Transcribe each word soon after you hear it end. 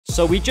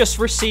So we just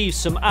received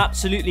some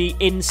absolutely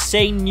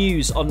insane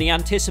news on the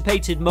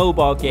anticipated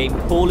mobile game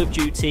Call of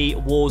Duty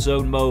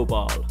Warzone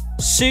Mobile.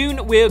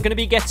 Soon we're going to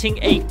be getting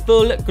a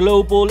full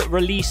global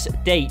release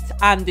date,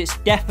 and it's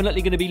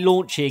definitely going to be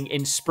launching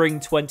in spring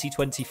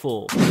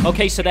 2024.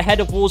 Okay, so the head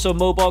of Warzone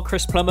Mobile,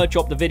 Chris Plummer,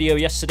 dropped a video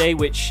yesterday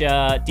which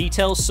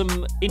details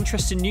some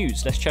interesting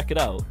news. Let's check it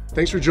out.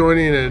 Thanks for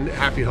joining and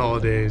happy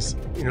holidays.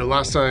 You know,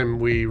 last time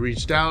we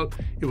reached out,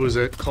 it was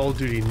at Call of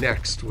Duty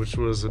Next, which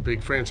was a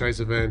big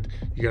franchise event.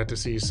 You got to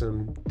see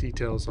some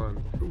details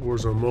on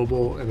Warzone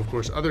Mobile and of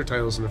course other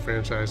titles in the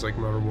franchise like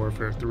Modern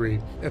Warfare 3.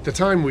 At the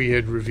time we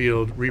had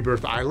revealed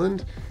Rebirth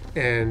Island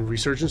and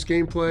Resurgence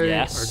gameplay,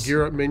 our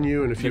gear up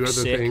menu, and a few other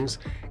things.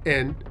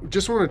 And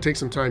just want to take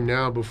some time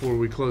now before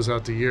we close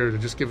out the year to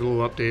just give a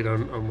little update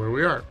on where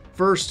we are.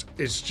 First,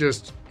 it's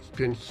just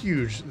been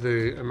huge,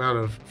 the amount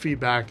of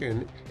feedback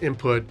and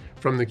input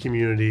from the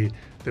community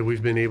that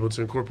we've been able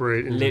to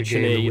incorporate into the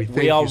game. And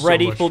we are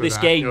ready for this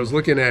game. You know, I was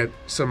looking at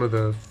some of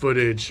the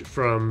footage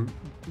from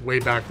way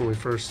back when we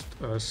first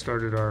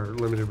started our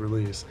limited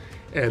release.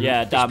 And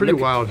yeah, it's pretty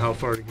wild how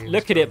far the game is.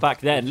 Look at it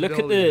back then. Look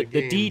at the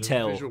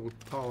detail.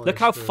 Look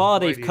how far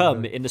they've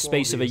come in the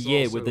space of a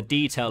year with the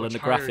detail and the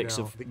graphics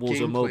of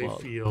Warzone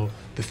Mobile.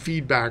 The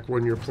feedback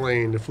when you're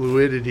playing, the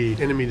fluidity,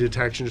 enemy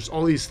detection, just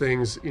all these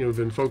things, you know, we've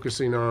been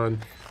focusing on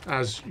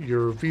as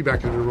your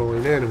feedback has been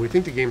rolling in, and we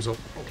think the game's a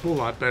whole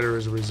lot better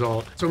as a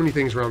result. So many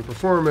things around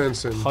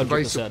performance and 100%.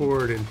 Device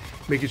support and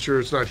making sure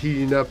it's not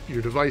heating up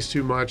your device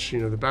too much, you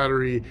know, the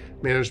battery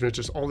management,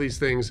 just all these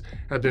things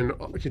have been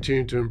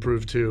continuing to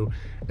improve too.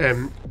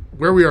 And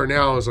where we are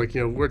now is like,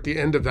 you know, we're at the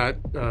end of that,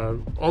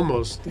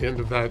 almost the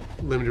end of that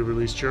limited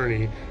release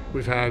journey.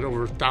 We've had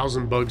over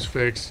 1,000 bugs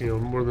fixed, you know,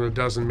 more than a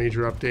dozen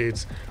major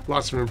updates,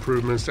 lots of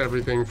improvements to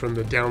everything from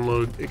the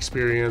download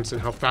experience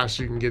and how fast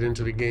you can get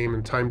into the game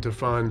and time to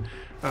fun,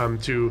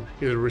 to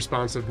the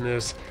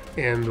responsiveness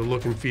and the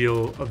look and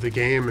feel of the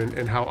game,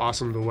 and how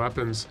awesome the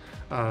weapons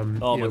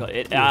oh my god,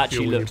 it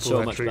actually looks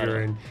so much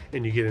better.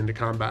 And you get into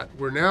combat.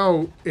 We're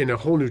now in a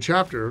whole new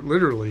chapter,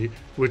 literally,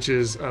 which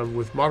is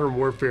with Modern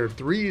Warfare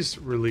 3's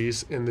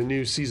release and the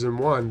new Season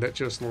 1 that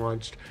just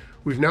launched.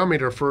 We've now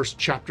made our first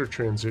chapter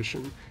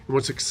transition. And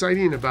what's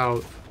exciting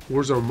about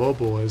Warzone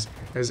Mobile is,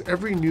 as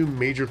every new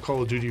major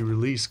Call of Duty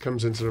release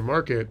comes into the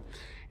market,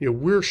 you know,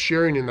 we're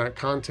sharing in that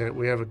content.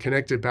 We have a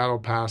connected battle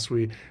pass,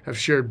 we have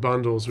shared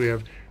bundles, we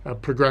have a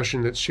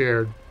progression that's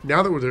shared.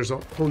 Now that there's a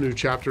whole new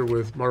chapter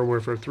with Modern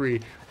Warfare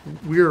 3,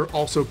 we're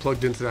also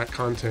plugged into that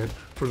content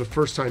for the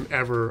first time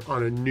ever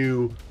on a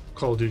new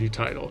Call of Duty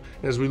title.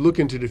 And as we look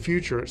into the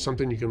future, it's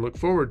something you can look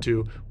forward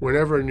to.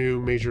 Whenever a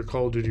new major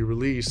Call of Duty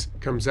release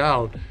comes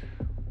out,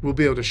 we'll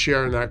be able to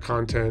share in that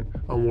content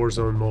on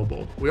Warzone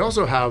Mobile. We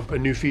also have a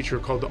new feature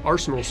called the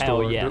Arsenal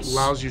Store that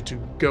allows you to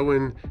go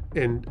in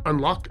and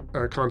unlock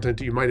content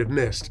that you might have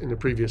missed in the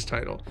previous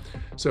title.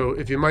 So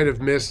if you might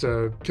have missed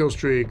a kill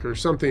streak or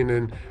something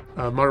in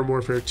Modern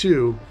Warfare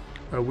 2,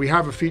 we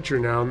have a feature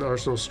now in the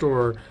Arsenal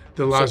Store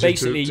that allows you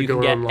to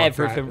go and unlock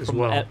that as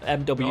well.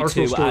 MW2 the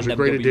Arsenal Store is a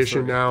great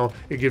addition MW3. now.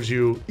 It gives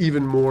you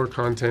even more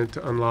content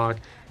to unlock.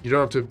 You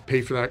don't have to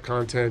pay for that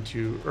content.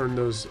 You earn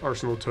those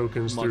Arsenal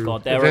tokens through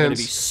events, there are going to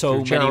be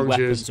so many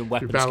weapons and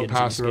weapon battle skins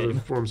pass, in and this other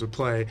game. forms of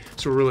play.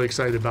 So we're really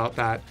excited about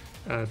that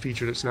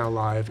feature that's now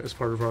live as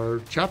part of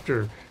our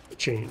chapter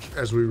change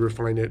as we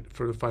refine it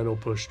for the final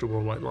push to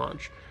worldwide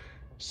launch.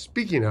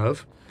 Speaking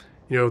of,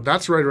 you know,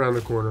 that's right around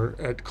the corner.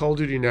 At Call of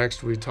Duty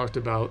Next, we talked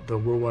about the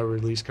worldwide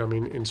release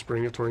coming in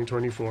spring of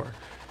 2024.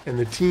 And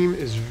the team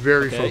is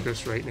very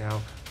focused right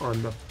now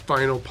on the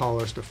final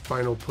polish, the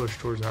final push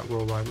towards that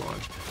worldwide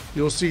launch.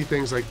 You'll see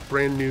things like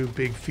brand new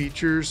big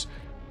features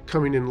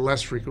coming in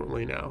less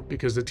frequently now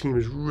because the team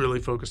is really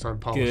focused on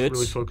polish,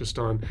 really focused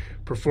on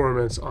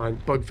performance, on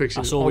bug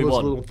fixing, all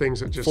those little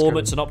things that just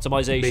performance and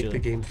optimization make the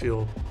game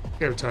feel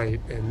airtight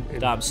and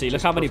damn, see,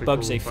 look how many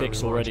bugs they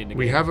fixed already in the game.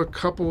 We have a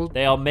couple.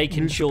 They are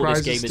making sure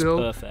this game is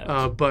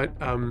perfect. But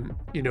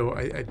you know,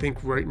 I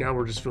think right now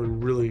we're just feeling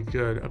really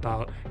good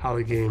about how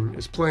the game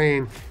is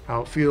playing,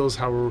 how it feels,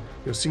 how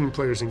we're seeing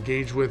players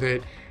engage with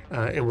it.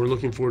 And we're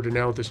looking forward to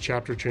now with this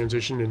chapter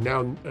transition, and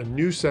now a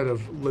new set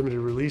of limited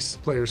release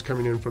players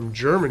coming in from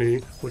Germany,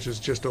 which has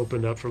just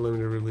opened up for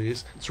limited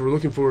release. So we're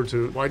looking forward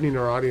to widening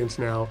our audience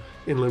now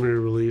in limited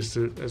release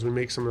as we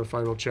make some of the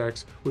final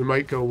checks. We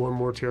might go one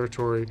more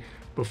territory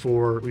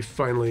before we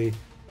finally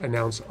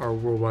announce our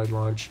worldwide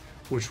launch,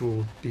 which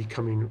will be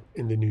coming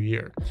in the new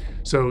year.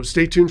 So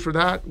stay tuned for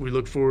that. We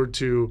look forward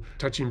to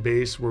touching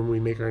base when we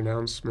make our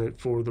announcement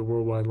for the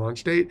worldwide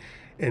launch date.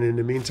 And in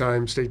the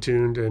meantime, stay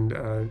tuned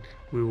and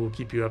we will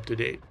keep you up to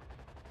date.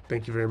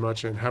 Thank you very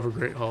much and have a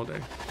great holiday.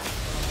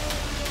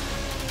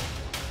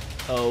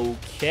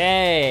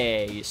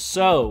 Okay,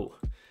 so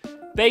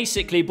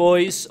Basically,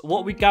 boys,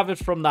 what we gathered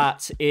from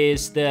that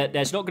is that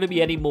there's not going to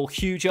be any more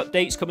huge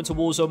updates coming to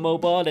Warzone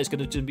Mobile. There's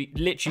going to be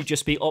literally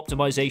just be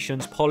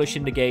optimizations,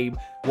 polishing the game.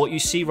 What you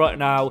see right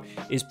now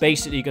is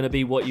basically going to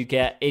be what you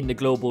get in the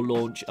global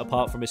launch,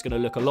 apart from it's going to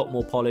look a lot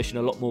more polished and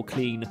a lot more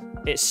clean.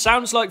 It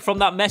sounds like from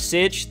that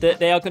message that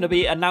they are going to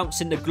be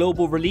announcing the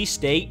global release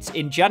date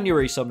in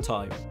January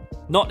sometime.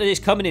 Not that it's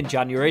coming in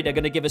January, they're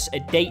going to give us a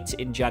date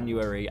in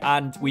January.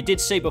 And we did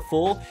say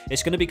before,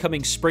 it's going to be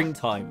coming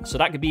springtime. So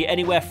that could be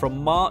anywhere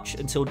from March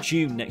until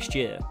June next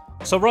year.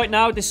 So right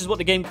now, this is what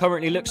the game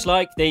currently looks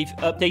like. They've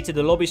updated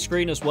the lobby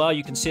screen as well.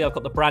 You can see I've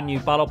got the brand new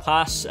Battle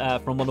Pass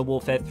from Modern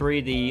Warfare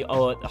 3, the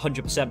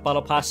 100%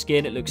 Battle Pass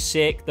skin. It looks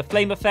sick. The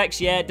flame effects,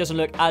 yeah, it doesn't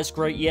look as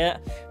great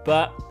yet,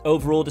 but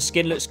overall, the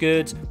skin looks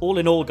good. All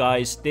in all,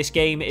 guys, this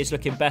game is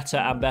looking better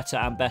and better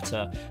and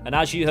better. And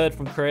as you heard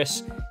from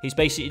Chris, he's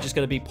basically just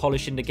going to be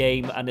polishing the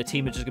game, and the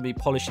team are just going to be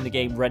polishing the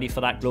game ready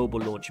for that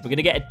global launch. We're going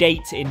to get a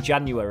date in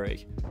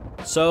January.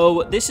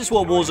 So this is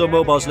what Warzone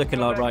Mobile is looking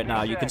like right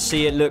now. You can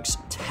see it looks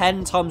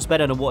 10 times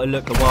better than what it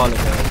looked a while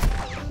ago.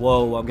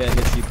 Whoa, I'm getting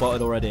literally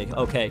botted already.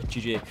 Okay,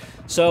 GG.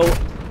 So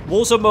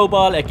Warzone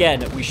Mobile,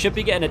 again, we should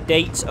be getting a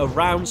date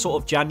around sort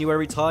of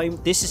January time.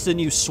 This is the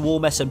new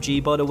Swarm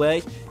SMG, by the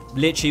way.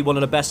 Literally one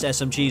of the best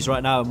SMGs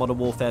right now in Modern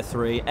Warfare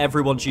 3.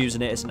 Everyone's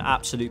using it. It's an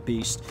absolute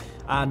beast.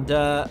 And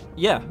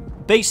yeah,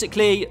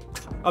 basically,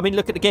 I mean,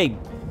 look at the game.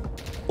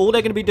 All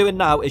they're going to be doing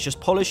now is just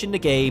polishing the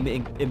game,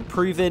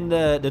 improving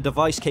the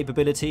device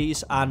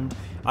capabilities, and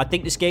I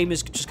think this game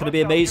is just going to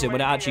be amazing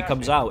when it actually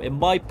comes out. In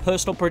my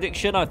personal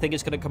prediction, I think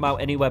it's going to come out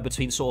anywhere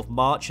between sort of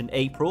March and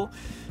April.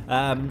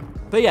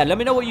 But yeah, let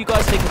me know what you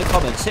guys think in the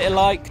comments. Hit a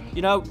like,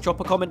 you know, drop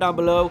a comment down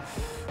below.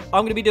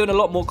 I'm going to be doing a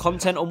lot more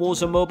content on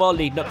Warzone Mobile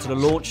leading up to the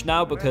launch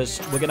now,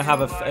 because we're going to have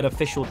an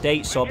official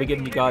date, so I'll be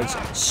giving you guys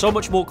so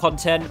much more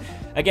content.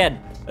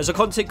 Again, as a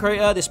content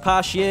creator, this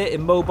past year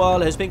in mobile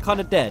has been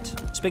kind of dead.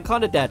 It's been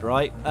kind of dead,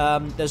 right?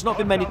 There's not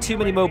been too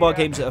many mobile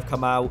games that have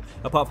come out,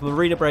 apart from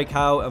Arena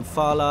Breakout and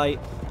Farlight,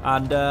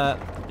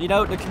 and, you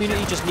know, the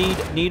community just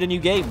need a new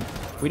game.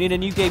 We need a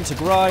new game to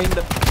grind.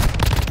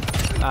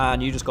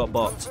 And you just got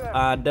bopped.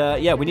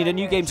 And yeah, we need a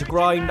new game to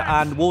grind,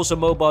 and Warzone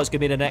Mobile is going to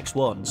be the next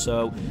one.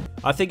 So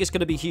I think it's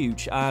going to be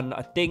huge. And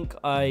I think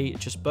I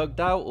just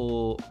bugged out,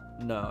 or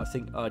no, I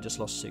think I just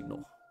lost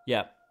signal.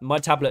 Yeah, my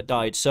tablet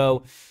died.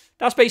 So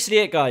that's basically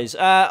it, guys.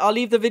 I'll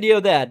leave the video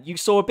there. You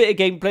saw a bit of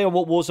gameplay on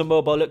what Warzone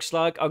Mobile looks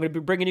like. I'm going to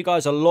be bringing you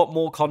guys a lot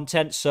more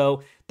content.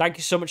 So thank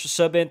you so much for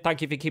subbing.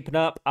 Thank you for keeping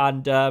up.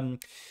 And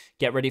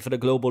get ready for the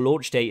global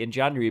launch date in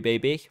January,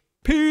 baby.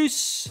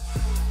 Peace.